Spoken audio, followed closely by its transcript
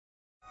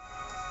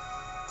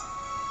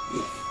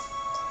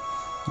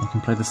You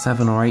can play the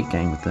 7 or 8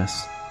 game with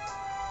this.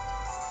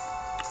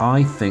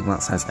 I think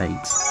that says 8.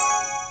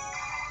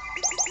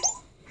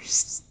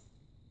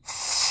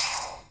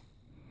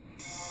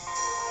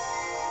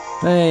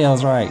 Hey, I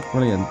was right.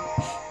 Brilliant.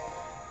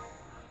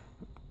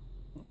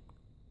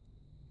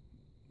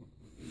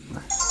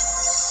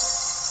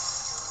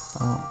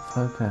 Oh,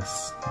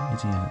 focus,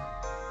 idiot.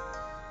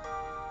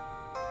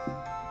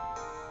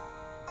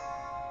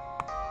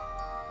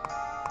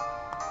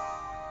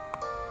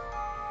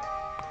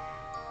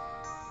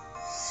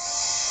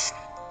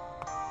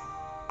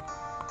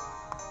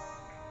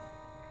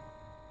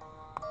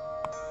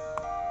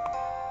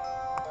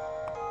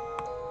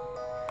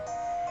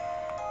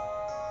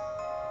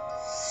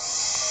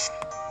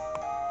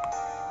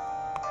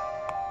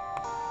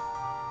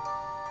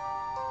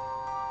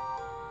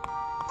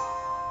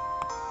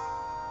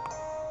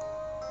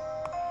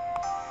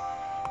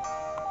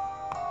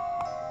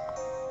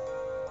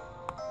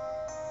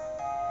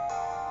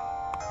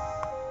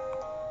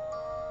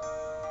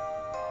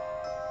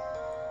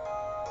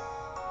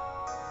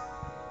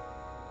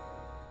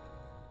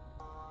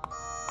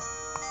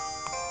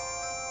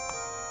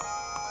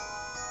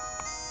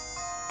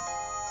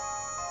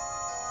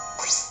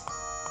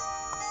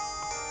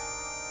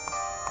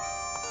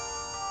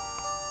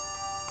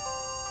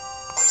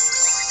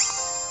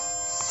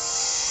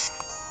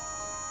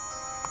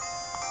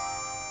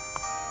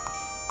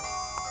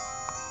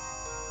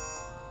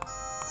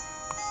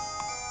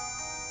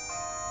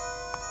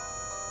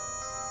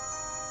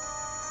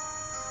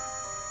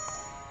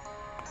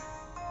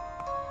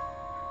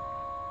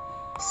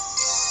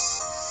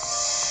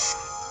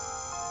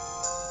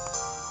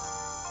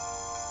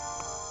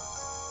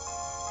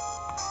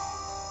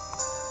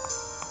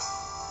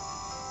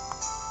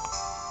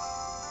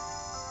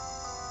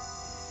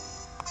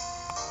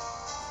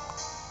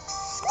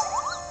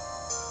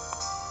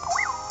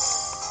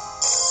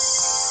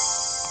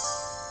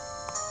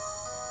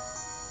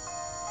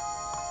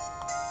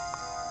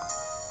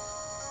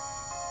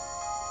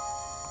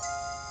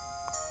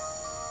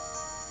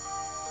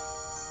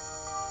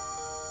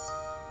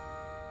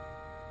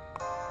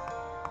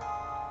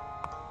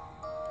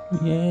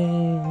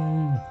 Yay!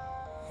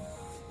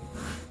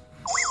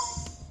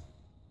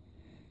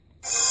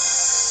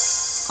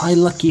 I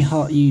lucky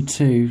heart you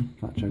too,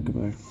 Fat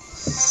Chocobo.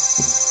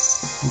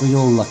 We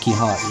all lucky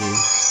heart you.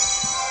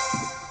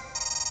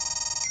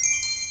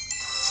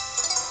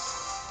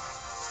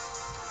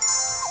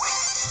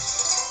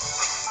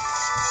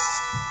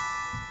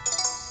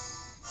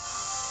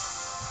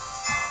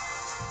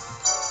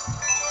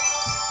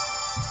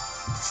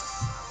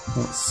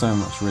 That's so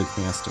much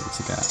rhythm still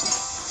to get.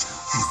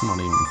 It's not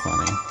even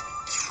funny.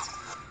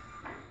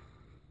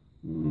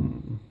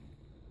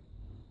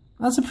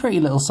 That's a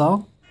pretty little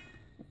song.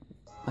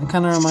 It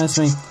kind of reminds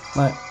me,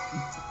 like,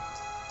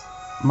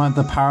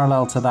 the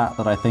parallel to that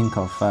I think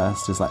of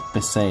first is like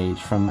VIII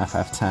from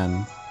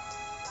FF10,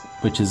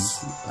 which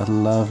is a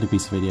lovely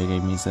piece of video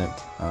game music,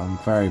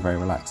 very, very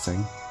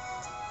relaxing.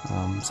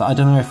 So I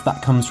don't know if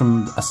that comes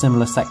from a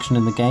similar section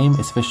in the game.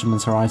 Is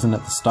Fisherman's Horizon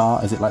at the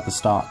start? Is it like the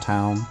start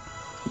town?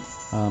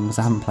 Because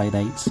I haven't played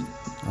 8.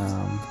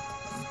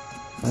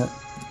 But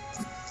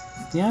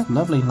yeah,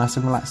 lovely, nice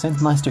and relaxing.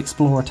 Nice to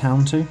explore a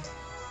town too.